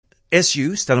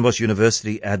SU, Stellenbosch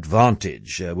University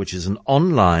Advantage, which is an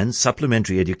online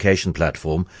supplementary education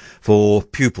platform for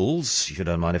pupils, if you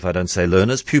don't mind if I don't say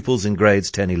learners, pupils in grades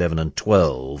 10, 11 and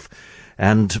 12.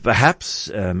 And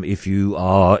perhaps if you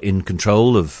are in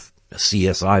control of a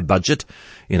CSI budget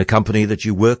in a company that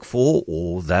you work for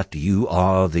or that you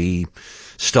are the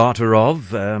starter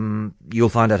of, you'll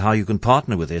find out how you can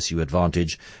partner with SU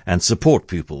Advantage and support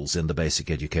pupils in the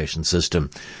basic education system.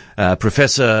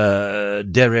 Professor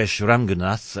Deresh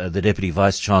Ramgunath, the Deputy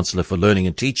Vice-Chancellor for Learning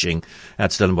and Teaching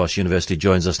at Stellenbosch University,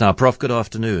 joins us now. Prof, good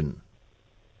afternoon.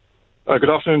 Good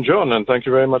afternoon, John, and thank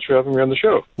you very much for having me on the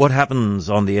show. What happens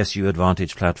on the SU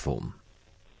Advantage platform?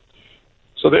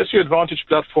 So the SU Advantage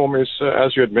platform is,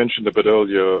 as you had mentioned a bit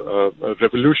earlier, a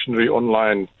revolutionary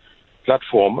online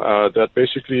platform that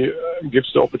basically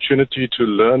gives the opportunity to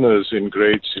learners in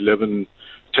grades 10,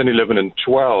 11, and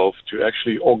 12 to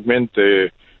actually augment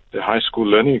their high school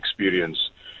learning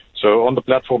experience. So on the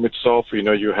platform itself,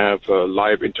 you have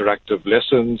live interactive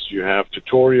lessons, you have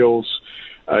tutorials,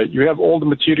 you have all the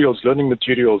materials, learning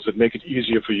materials that make it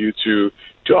easier for you to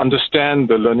understand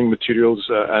the learning materials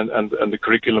and the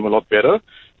curriculum a lot better,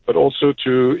 but also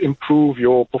to improve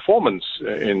your performance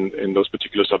in those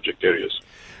particular subject areas.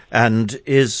 And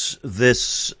is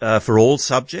this for all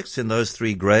subjects in those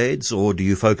three grades, or do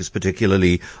you focus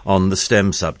particularly on the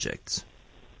STEM subjects?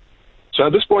 So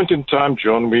at this point in time,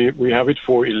 John, we have it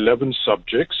for 11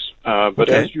 subjects. But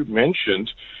okay. As you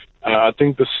mentioned, I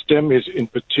think the STEM is in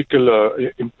particular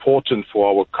important for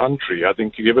our country. I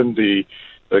think given the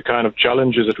kind of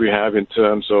challenges that we have in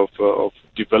terms of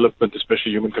development,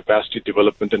 especially human capacity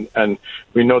development, and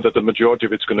we know that the majority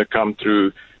of it's going to come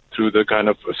through the kind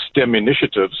of STEM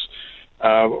initiatives,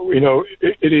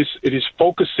 it is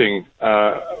focusing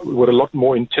with a lot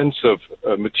more intensive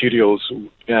materials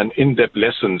and in-depth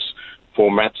lessons for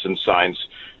maths and science.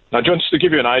 Now, John, just to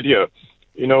give you an idea,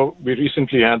 we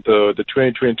recently had the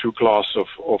 2022 class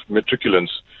of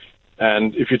matriculants,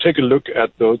 and if you take a look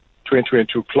at the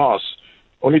 2022 class,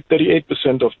 only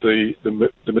 38% of the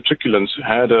matriculants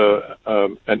had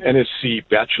an NSC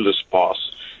bachelor's pass.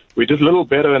 We did a little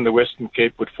better in the Western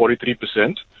Cape with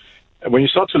 43%. And when you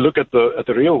start to look at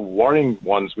the real worrying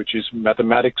ones, which is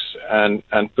mathematics and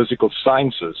physical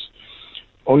sciences,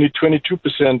 only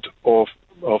 22% of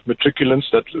matriculants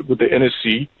that with the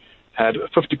NSC had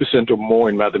 50% or more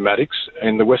in mathematics.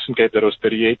 In the Western Cape, that was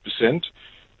 38%.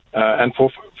 And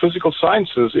for physical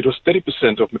sciences, it was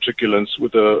 30% of matriculants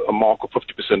with a mark of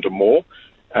 50% or more,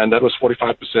 and that was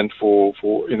 45%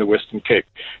 for in the Western Cape.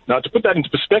 Now, to put that into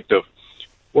perspective,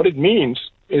 what it means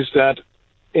is that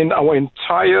in our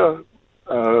entire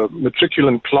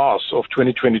matriculant class of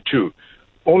 2022,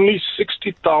 only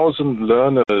 60,000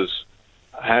 learners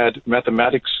had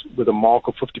mathematics with a mark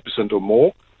of 50% or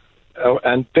more,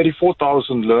 and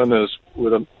 34,000 learners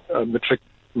with a matric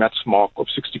maths mark of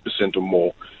 60% or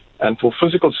more. And for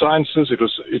physical sciences,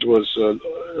 it was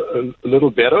a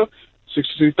little better,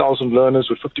 63,000 learners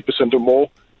with 50% or more,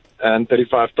 and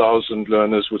 35,000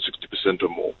 learners with 60% or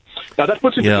more. Now that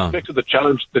puts into perspective the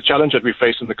challenge that we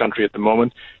face in the country at the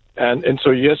moment. And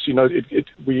so yes,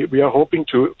 we are hoping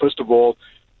to first of all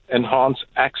enhance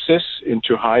access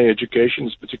into higher education,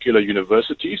 in particular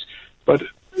universities, but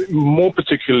more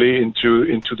particularly into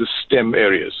the STEM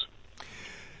areas.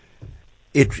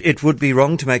 It would be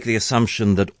wrong to make the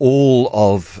assumption that all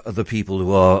of the people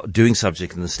who are doing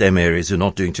subject in the STEM areas who are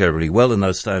not doing terribly well in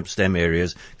those STEM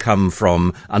areas come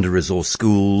from under-resourced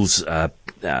schools,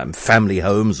 family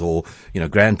homes, or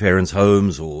grandparents'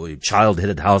 homes, or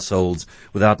child-headed households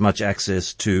without much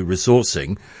access to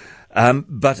resourcing.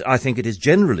 But I think it is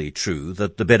generally true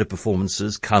that the better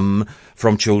performances come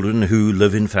from children who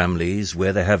live in families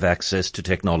where they have access to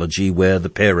technology, where the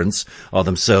parents are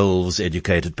themselves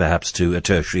educated perhaps to a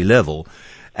tertiary level.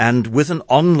 And with an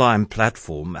online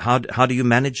platform, how do you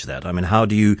manage that? I mean, how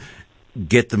do you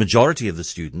get the majority of the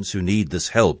students who need this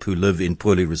help, who live in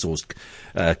poorly resourced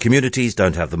communities,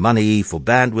 don't have the money for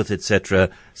bandwidth, etc.?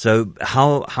 So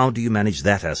how do you manage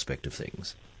that aspect of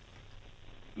things?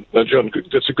 John,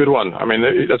 that's a good one. I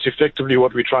mean, that's effectively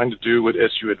what we're trying to do with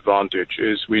SU Advantage,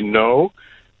 is we know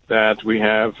that we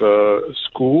have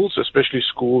schools, especially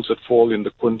schools that fall in the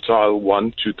quintile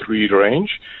 1 to 3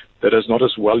 range, that is not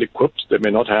as well equipped. They may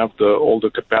not have all the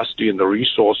capacity and the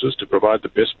resources to provide the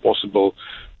best possible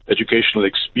educational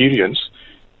experience.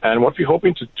 And what we're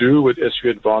hoping to do with SU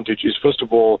Advantage is, first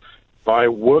of all, by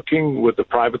working with the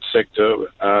private sector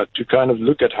to kind of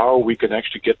look at how we can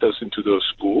actually get us into those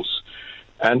schools,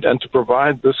 and to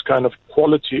provide this kind of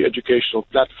quality educational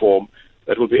platform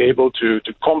that will be able to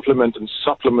complement and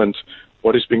supplement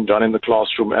what is being done in the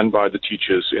classroom and by the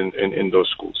teachers in those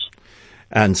schools.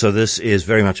 And so this is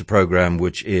very much a program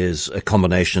which is a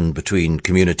combination between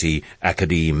community,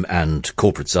 academe, and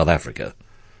corporate South Africa.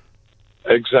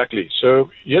 Exactly. So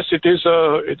yes, it is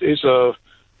a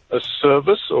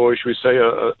service, or should we say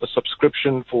a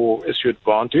subscription for SU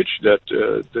Advantage that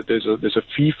there's a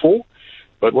fee for.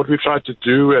 But what we try to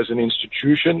do as an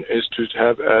institution is to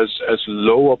have as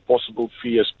low a possible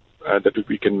fee as that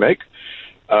we can make,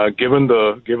 given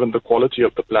the quality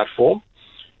of the platform.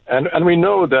 And we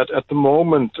know that at the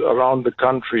moment around the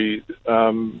country,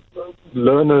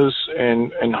 learners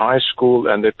in high school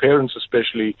and their parents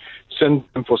especially send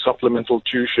them for supplemental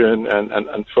tuition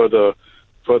and further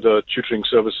tutoring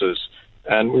services.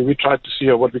 And we try to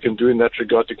see what we can do in that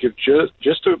regard to give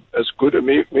just as good, or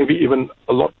maybe even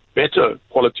a lot better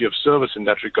quality of service in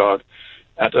that regard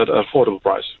at an affordable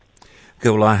price. Okay,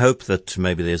 well, I hope that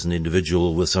maybe there's an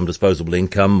individual with some disposable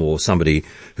income or somebody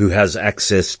who has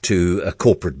access to a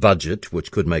corporate budget,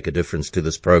 which could make a difference to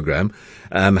this program.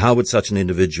 How would such an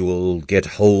individual get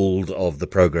hold of the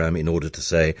program in order to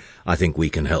say, I think we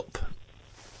can help?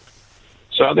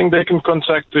 So I think they can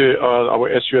contact our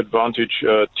SU Advantage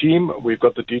team. We've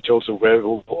got the details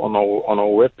available on our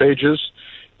web pages.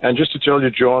 And just to tell you,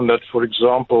 John, that, for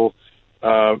example,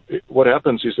 what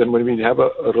happens is then when we have a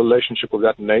relationship of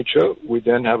that nature, we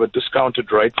then have a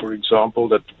discounted rate, for example,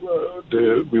 that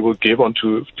we will give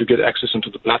to get access into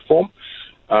the platform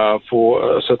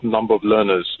for a certain number of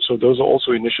learners. So those are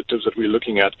also initiatives that we're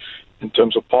looking at in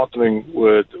terms of partnering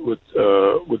with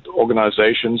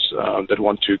organizations that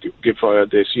want to give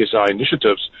their CSI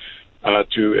initiatives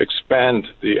to expand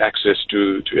the access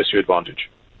to SU Advantage.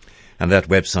 And that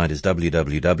website is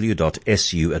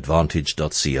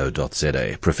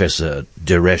www.suadvantage.co.za. Professor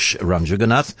Diresh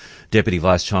Ramjuganath, Deputy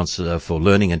Vice-Chancellor for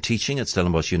Learning and Teaching at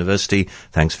Stellenbosch University,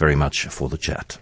 thanks very much for the chat.